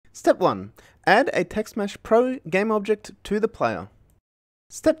Step 1. Add a TextMesh Pro game object to the player.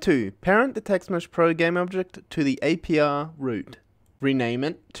 Step 2. Parent the TextMesh Pro game object to the APR root. Rename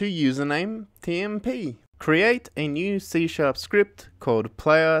it to username TMP. Create a new C# script called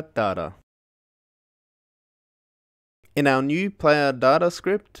player data. In our new player data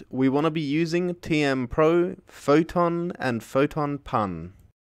script, we want to be using TM Pro, Photon, and Photon Pun.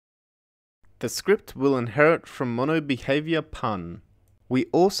 The script will inherit from monobehavior Pun. We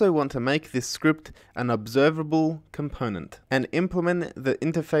also want to make this script an observable component and implement the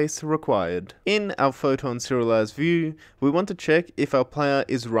interface required. In our Photon serialized view, we want to check if our player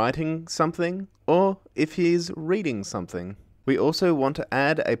is writing something or if he is reading something. We also want to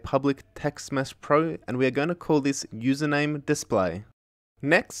add a public TextMesh Pro, and we are going to call this username display.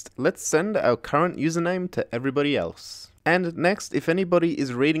 Next, let's send our current username to everybody else. And next, if anybody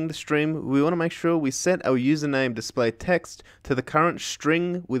is reading the stream, we want to make sure we set our username display text to the current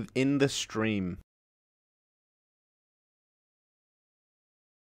string within the stream.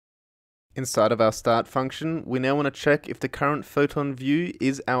 Inside of our start function, we now want to check if the current Photon view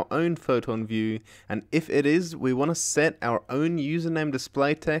is our own Photon view, and if it is, we want to set our own username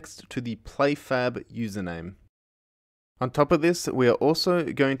display text to the playfab username. On top of this, we are also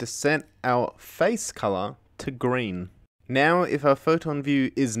going to set our face color to green. Now, if our Photon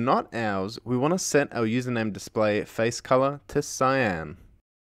view is not ours, we want to set our username display face color to cyan.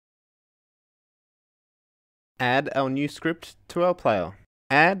 Add our new script to our player.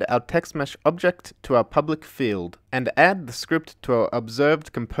 Add our TextMesh object to our public field, and add the script to our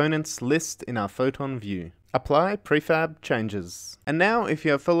observed components list in our Photon view. Apply prefab changes. And now, if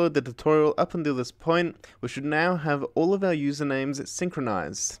you have followed the tutorial up until this point, we should now have all of our usernames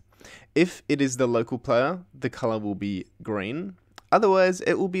synchronized. If it is the local player, the color will be green, otherwise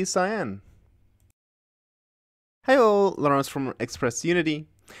it will be cyan. Hey all, Lawrence from Express Unity.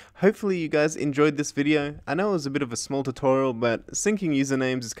 Hopefully you guys enjoyed this video. I know it was a bit of a small tutorial, but syncing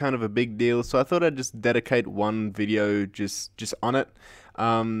usernames is kind of a big deal, so I thought I'd just dedicate one video just on it.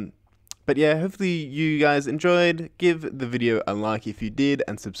 But yeah, hopefully you guys enjoyed. Give the video a like if you did,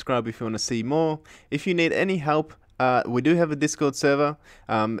 and subscribe if you want to see more. If you need any help, we do have a Discord server.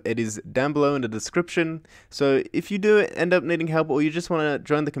 It is down below in the description. So if you do end up needing help, or you just want to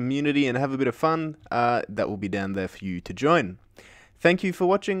join the community and have a bit of fun, that will be down there for you to join. Thank you for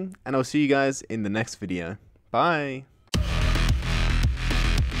watching, and I'll see you guys in the next video. Bye!